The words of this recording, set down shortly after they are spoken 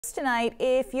Tonight,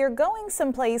 if you're going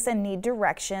someplace and need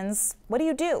directions, what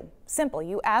do? Simple.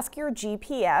 You ask your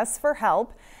GPS for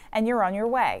help and you're on your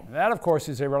way. That, of course,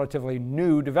 is a relatively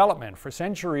new development. For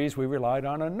centuries, we relied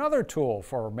on another tool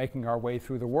for making our way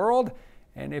through the world.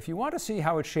 And if you want to see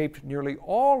how it shaped nearly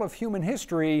all of human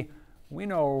history, we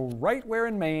know right where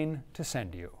in Maine to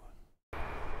send you.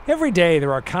 Every day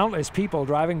there are countless people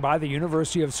driving by the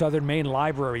University of Southern Maine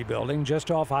Library building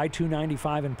just off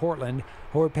I-295 in Portland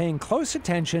who are paying close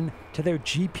attention to their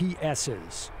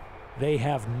GPSs. They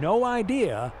have no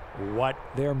idea what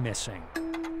they're missing.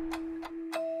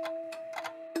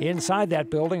 Inside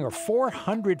that building are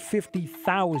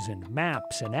 450,000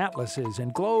 maps and atlases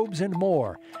and globes and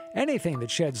more. Anything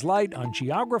that sheds light on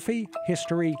geography,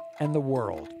 history, and the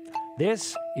world.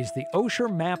 This is the Osher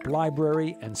Map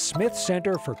Library and Smith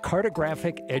Center for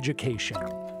Cartographic Education.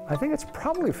 I think it's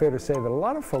probably fair to say that a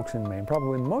lot of folks in Maine,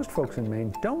 probably most folks in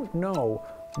Maine, don't know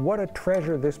what a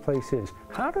treasure this place is.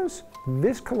 How does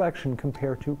this collection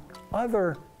compare to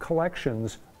other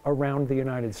collections around the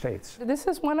United States? This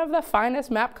is one of the finest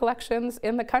map collections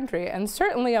in the country, and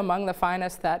certainly among the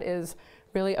finest that is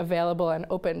really available and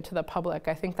open to the public.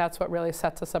 I think that's what really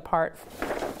sets us apart.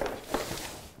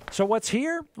 So what's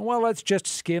here? Well, let's just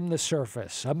skim the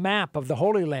surface. A map of the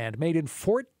Holy Land made in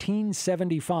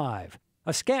 1475.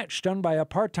 A sketch done by a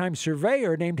part-time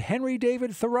surveyor named Henry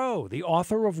David Thoreau, the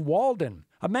author of Walden.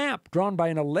 A map drawn by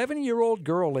an 11-year-old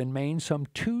girl in Maine some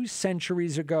 2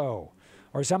 centuries ago.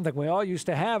 Or something we all used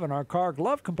to have in our car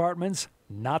glove compartments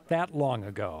not that long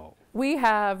ago. We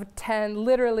have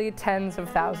literally tens of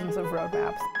thousands of road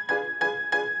maps.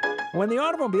 When the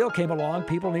automobile came along,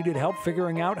 people needed help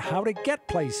figuring out how to get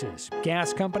places.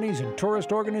 Gas companies and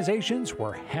tourist organizations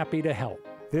were happy to help.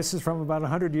 This is from about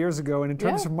 100 years ago, and in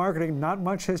terms of marketing, not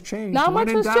much has changed. Not much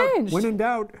has changed. When in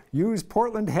doubt, use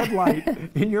Portland headlight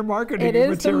in your marketing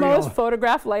material. It is the most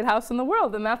photographed lighthouse in the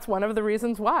world, and that's one of the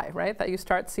reasons why, right? That you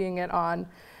start seeing it on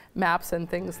maps and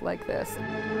things like this.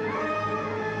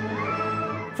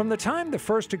 From the time the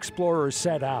first explorers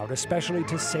set out, especially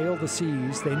to sail the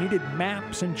seas, they needed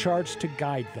maps and charts to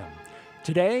guide them.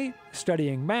 Today,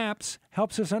 studying maps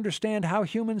helps us understand how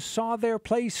humans saw their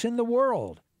place in the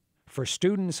world. For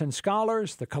students and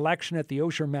scholars, the collection at the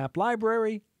Osher Map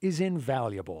Library is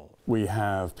invaluable. We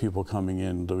have people coming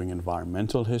in doing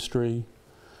environmental history.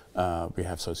 We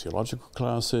have sociological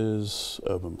classes,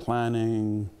 urban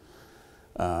planning,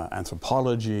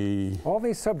 anthropology. All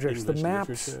these subjects, English the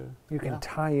maps literature. you can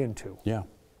tie into. Yeah.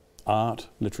 Art,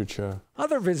 literature.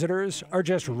 Other visitors are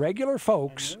just regular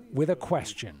folks with a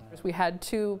question. We had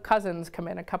 2 cousins come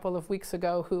in a couple of weeks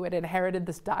ago who had inherited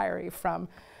this diary from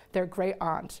their great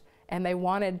aunt. And they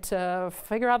wanted to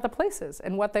figure out the places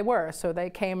and what they were. So they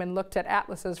came and looked at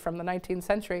atlases from the 19th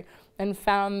century and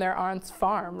found their aunt's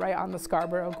farm right on the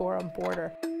Scarborough-Gorham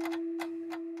border.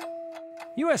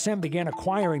 USM began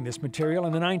acquiring this material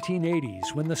in the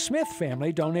 1980s when the Smith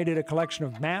family donated a collection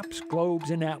of maps, globes,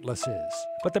 and atlases.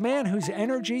 But the man whose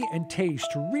energy and taste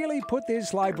really put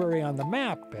this library on the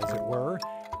map, as it were,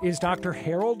 is Dr.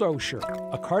 Harold Osher,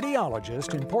 a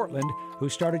cardiologist in Portland who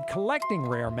started collecting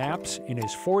rare maps in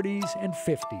his 40s and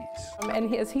 50s.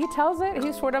 And as he tells it,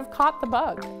 he sort of caught the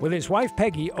bug. With his wife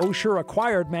Peggy, Osher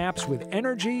acquired maps with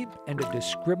energy and a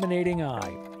discriminating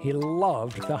eye. He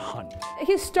loved the hunt.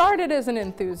 He started as an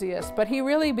enthusiast, but he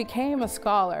really became a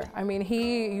scholar. I mean,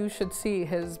 you should see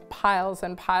his piles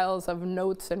and piles of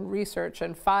notes and research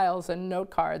and files and note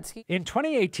cards. In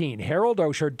 2018, Harold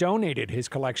Osher donated his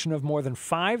collection of more than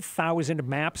 5,000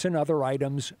 maps and other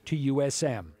items to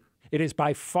USM. It is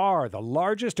by far the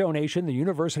largest donation the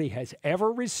university has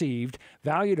ever received,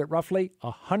 valued at roughly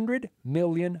 $100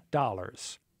 million.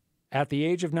 At the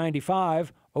age of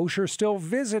 95, Osher still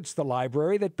visits the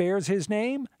library that bears his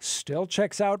name, still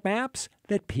checks out maps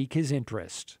that pique his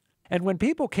interest. And when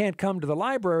people can't come to the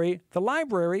library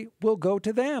will go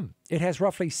to them. It has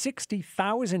roughly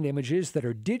 60,000 images that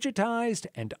are digitized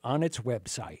and on its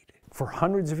website. For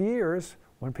hundreds of years,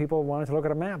 when people wanted to look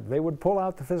at a map, they would pull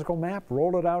out the physical map,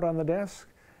 roll it out on the desk,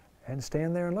 and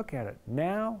stand there and look at it.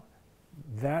 Now,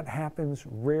 that happens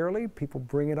rarely. People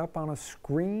bring it up on a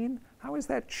screen. How is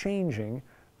that changing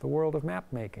the world of map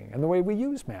making and the way we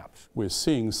use maps? We're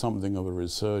seeing something of a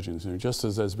resurgence. Just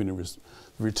as there's been a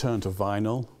return to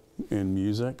vinyl in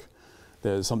music,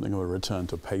 there's something of a return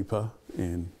to paper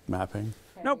in mapping.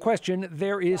 No question,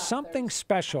 there is something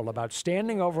special about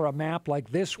standing over a map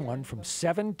like this one from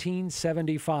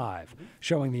 1775,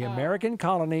 showing the American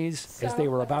colonies as they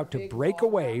were about to break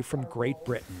away from Great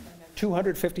Britain.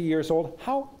 250 years old,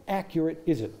 how accurate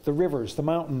is it? The rivers, the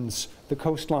mountains, the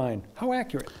coastline, how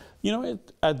accurate? You know,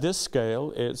 at this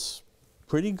scale, it's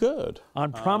pretty good. On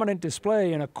prominent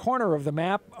display in a corner of the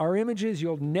map are images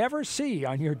you'll never see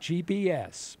on your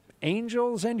GPS.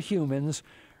 Angels and humans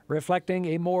reflecting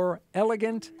a more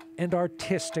elegant and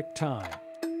artistic time.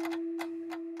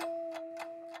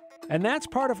 And that's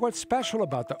part of what's special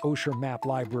about the Osher Map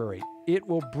Library. It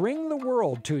will bring the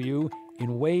world to you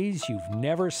in ways you've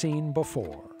never seen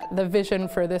before. The vision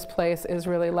for this place is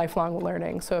really lifelong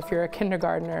learning. So if you're a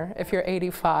kindergartner, if you're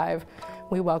 85,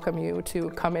 we welcome you to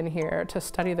come in here to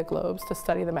study the globes, to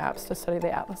study the maps, to study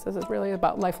the atlases. It's really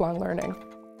about lifelong learning.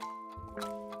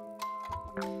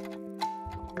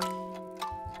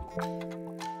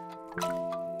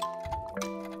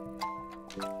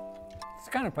 It's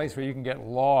the kind of place where you can get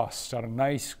lost on a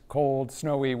nice, cold,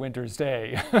 snowy winter's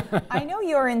day. I know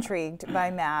you're intrigued by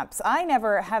maps. I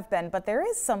never have been, but there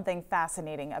is something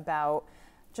fascinating about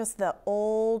just the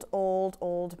old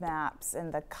maps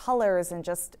and the colors and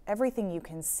just everything you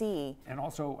can see. And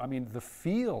also, I mean, the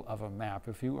feel of a map,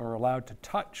 if you are allowed to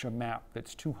touch a map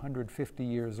that's 250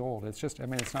 years old, it's just, I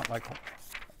mean, it's not like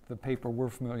the paper we're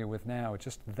familiar with now. It's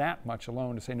just that much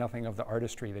alone, to say nothing of the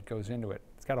artistry that goes into it.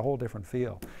 It's got a whole different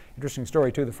feel. Interesting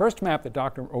story, too. The first map that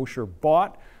Dr. Osher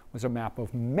bought was a map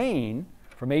of Maine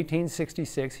from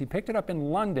 1866. He picked it up in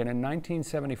London in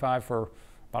 1975 for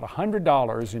about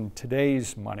 $100 in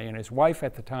today's money, and his wife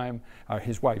at the time,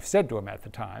 his wife said to him at the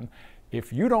time,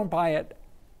 "If you don't buy it,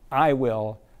 I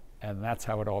will," and that's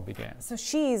how it all began. So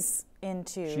she's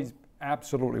into... She's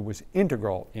absolutely was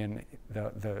integral in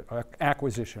the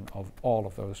acquisition of all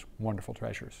of those wonderful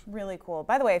treasures. Really cool.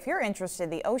 By the way, if you're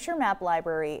interested, the Osher Map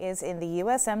Library is in the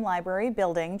USM Library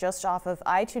building just off of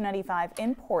I-295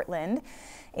 in Portland.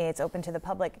 It's open to the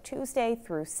public Tuesday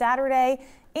through Saturday,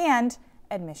 and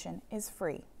admission is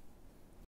free.